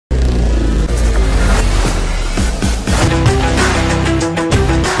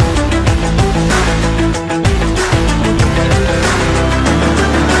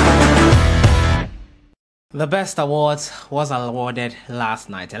The best award was awarded last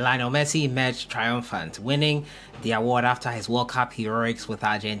night, and Lionel Messi emerged triumphant, winning the award after his World Cup heroics with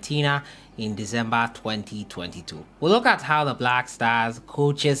Argentina in December 2022. We'll look at how the Black Stars,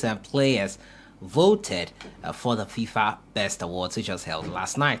 coaches and players voted for the FIFA Best Awards, which was held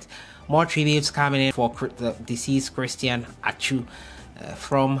last night. More tributes coming in for the deceased Christian Atsu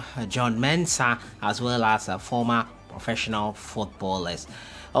from John Mensah, as well as former professional footballers.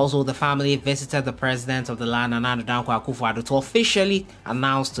 Also, the family visited the president of the land, Nana Dankwa Akufo-Addo, to officially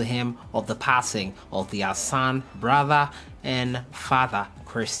announce to him of the passing of their son, brother, and father,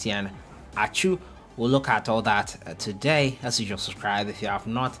 Christian Atsu. We'll look at all that today. As usual, subscribe if you have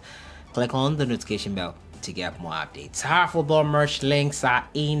not. Click on the notification bell to get more updates. Our football merch links are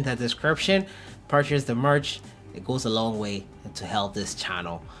in the description. Purchase the merch. It goes a long way to help this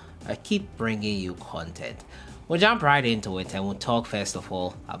channel keep bringing you content. We'll jump right into it and we'll talk first of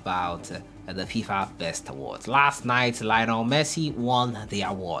all about the FIFA Best Awards. Last night, Lionel Messi won the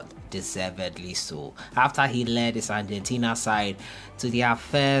award, deservedly so, after he led his Argentina side to their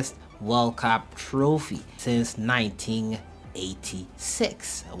first World Cup trophy since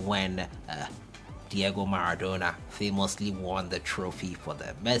 1986, when Diego Maradona famously won the trophy for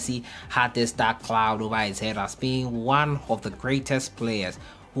them. Messi had this dark cloud over his head as being one of the greatest players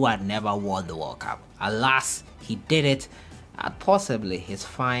who had never won the World Cup. Alas, he did it at possibly his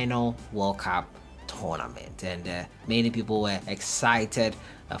final World Cup tournament, and many people were excited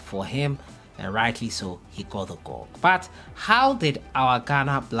for him, and rightly so. He got the goal. But how did our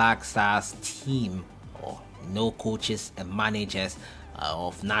Ghana Black Stars team, or no coaches and managers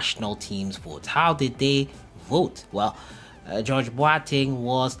of national teams, vote? How did they vote? Well, George Boateng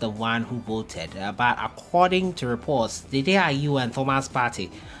was the one who voted, but according to reports, Dede Ayew and Thomas Partey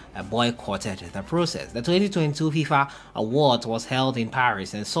boycotted the process. The 2022 FIFA Awards was held in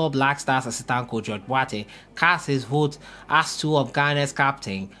Paris and saw Black Stars assistant coach George Boateng cast his vote, as two of Ghana's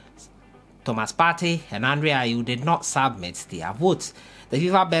captains, Thomas Partey and Andre Ayew, did not submit their votes. The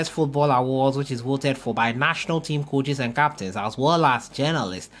FIFA Best Football Awards, which is voted for by national team coaches and captains, as well as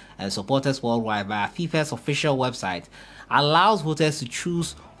journalists and supporters worldwide via FIFA's official website, allows voters to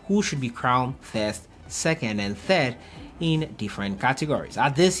choose who should be crowned first, second, and third in different categories.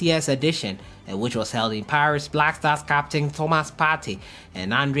 At this year's edition, which was held in Paris, Black Stars captain Thomas Partey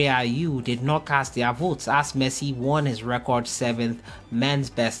and Andre Ayew did not cast their votes, as Messi won his record 7th Men's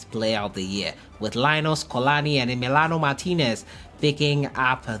Best Player of the Year, with Lionel Scolani and Emiliano Martinez picking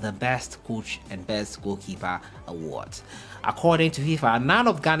up the Best Coach and Best Goalkeeper awards. According to FIFA, none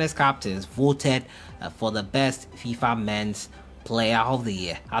of Ghana's captains voted for the Best FIFA Men's Player of the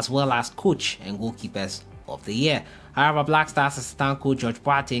Year, as well as Coach and Goalkeepers of the Year. However, Black Stars assistant coach George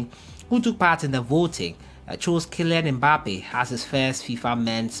Boateng, who took part in the voting, chose Kylian Mbappe as his first FIFA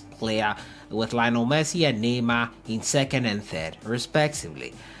Men's Player, with Lionel Messi and Neymar in second and third,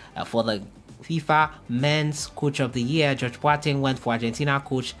 respectively. For the FIFA Men's Coach of the Year, George Boateng went for Argentina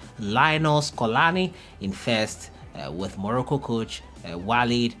coach Lionel Scolani in first, with Morocco coach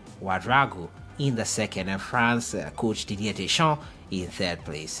Walid Ouedraogo in the second, and France coach Didier Deschamps in third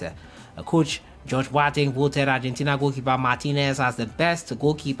place. Coach George Boateng voted Argentina goalkeeper Martinez as the best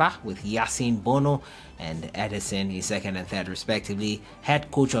goalkeeper, with Yacine Bono and Edison in second and third, respectively. Head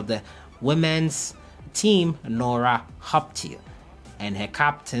coach of the women's team, Nora Hoptier, and her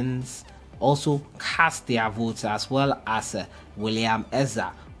captains also cast their votes, as well as William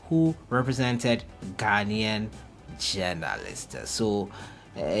Eza, who represented Ghanaian journalists. So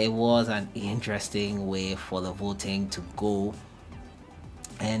it was an interesting way for the voting to go.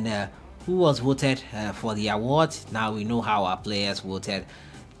 And who was voted for the award? Now we know how our players voted.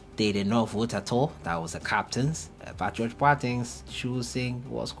 They did not vote at all. That was the captains. But George Boateng's choosing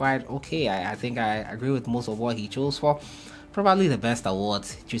was quite okay. I think I agree with most of what he chose for. Probably the best award,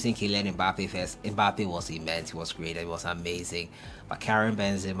 choosing Kylian Mbappe first. Mbappe was immense. He was great. It was amazing. But Karim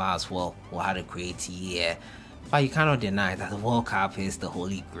Benzema as well had a great year. But you cannot deny that the World Cup is the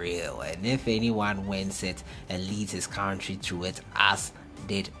holy grail. And if anyone wins it and leads his country through it, as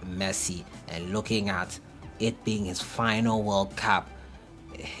did Messi, and looking at it being his final World Cup,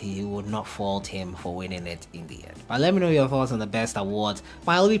 he would not fault him for winning it in the end. But let me know your thoughts on the best awards.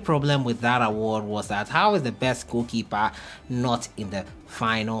 My only problem with that award was that how is the best goalkeeper not in the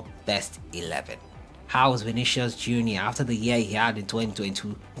final best 11? How is Vinicius Jr., after the year he had in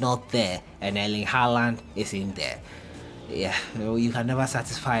 2022, not there, and Erling Haaland is in there? Yeah, you can never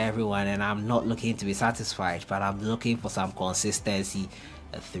satisfy everyone, and I'm not looking to be satisfied, but I'm looking for some consistency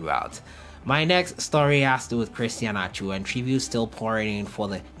throughout. My next story has to do with Christian Atsu, and tribute still pouring in for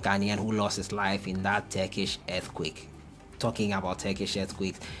the Ghanaian who lost his life in that Turkish earthquake. Talking about Turkish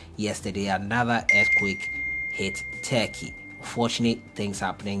earthquakes, yesterday another earthquake hit Turkey. Unfortunate things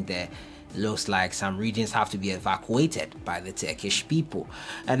happening there. Looks like some regions have to be evacuated by the Turkish people.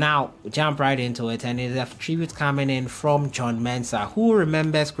 And now jump right into it, and there's a tribute coming in from John Mensah, who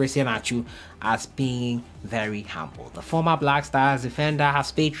remembers Christian Atsu as being very humble. The former Black Stars defender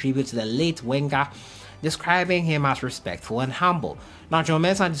has paid tribute to the late winger, describing him as respectful and humble. Now John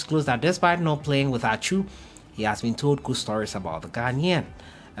Mensah disclosed that despite not playing with Atsu, he has been told good stories about the Ghanaian.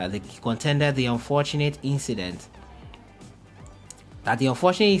 He contended the unfortunate incident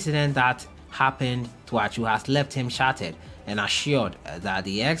that happened to Atsu has left him shattered, and assured that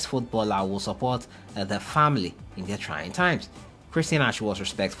the ex-footballer will support the family in their trying times. Christian Atsu was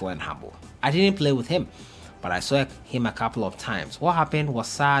respectful and humble. I didn't play with him, but I saw him a couple of times. What happened was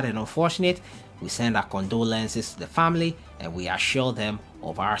sad and unfortunate. We send our condolences to the family and we assure them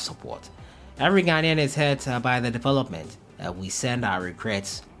of our support. Every Ghanaian is hurt by the development. We send our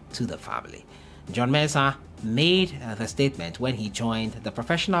regrets to the family. John Mensah made the statement when he joined the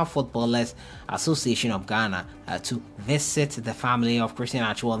Professional Footballers Association of Ghana to visit the family of Christian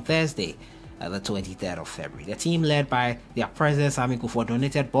Atsu on Thursday, the 23rd of February. The team, led by their president Sami Kufuor,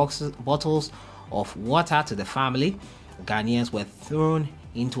 donated bottles of water to the family. Ghanaians were thrown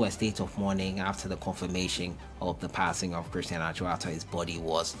into a state of mourning after the confirmation of the passing of Christian Atsu after his body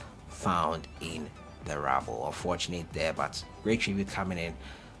was found in the rubble. Unfortunate there, but great tribute coming in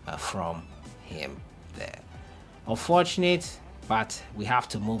from him there. Unfortunate, but we have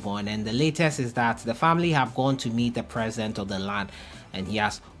to move on. And the latest is that the family have gone to meet the president of the land, and he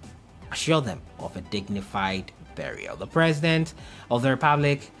has assured them of a dignified burial. The president of the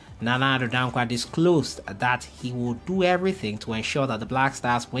republic, Nana Addo Dankwa, disclosed that he will do everything to ensure that the Black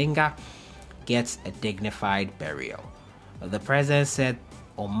Stars winger gets a dignified burial. The president said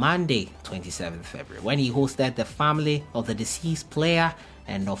on Monday, 27th February, when he hosted the family of the deceased player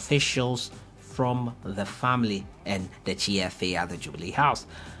and officials from the family and the GFA at the Jubilee House.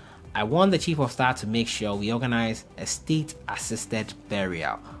 I want the Chief of Staff to make sure we organize a state-assisted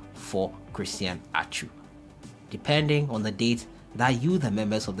burial for Christian Atsu, depending on the date that you, the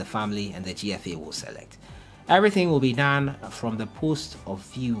members of the family and the GFA, will select. Everything will be done from the post of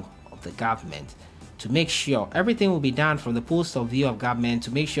view of the government to make sure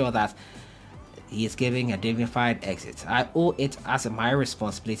that he is giving a dignified exit. I owe it as my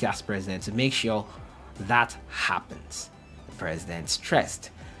responsibility as president to make sure that happens, the president stressed.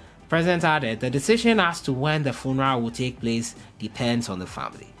 The president added, the decision as to when the funeral will take place depends on the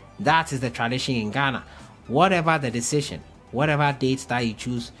family. That is the tradition in Ghana. Whatever the decision, whatever dates that you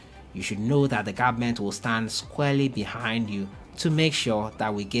choose, you should know that the government will stand squarely behind you to make sure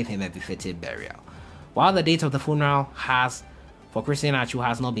that we give him a befitting burial. While the date of the funeral for Christian Atsu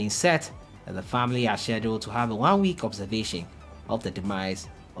has not been set, the family are scheduled to have a 1-week observation of the demise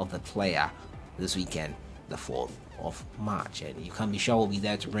of the player this weekend, the 4th of March. And you can be sure we'll be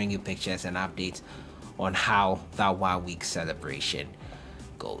there to bring you pictures and updates on how that 1-week celebration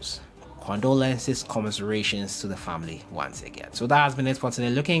goes. Condolences, commiserations to the family once again. So that has been it for today.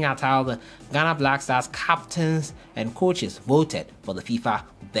 Looking at how the Ghana Black Stars captains and coaches voted for the FIFA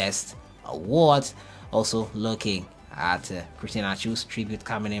Best Awards. Also looking at Christian Atsu's tribute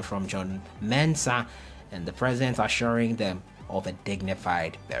coming in from John Mensah, and the president assuring them of a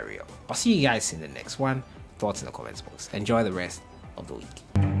dignified burial. I'll see you guys in the next one. Thoughts in the comments box. Enjoy the rest of the week.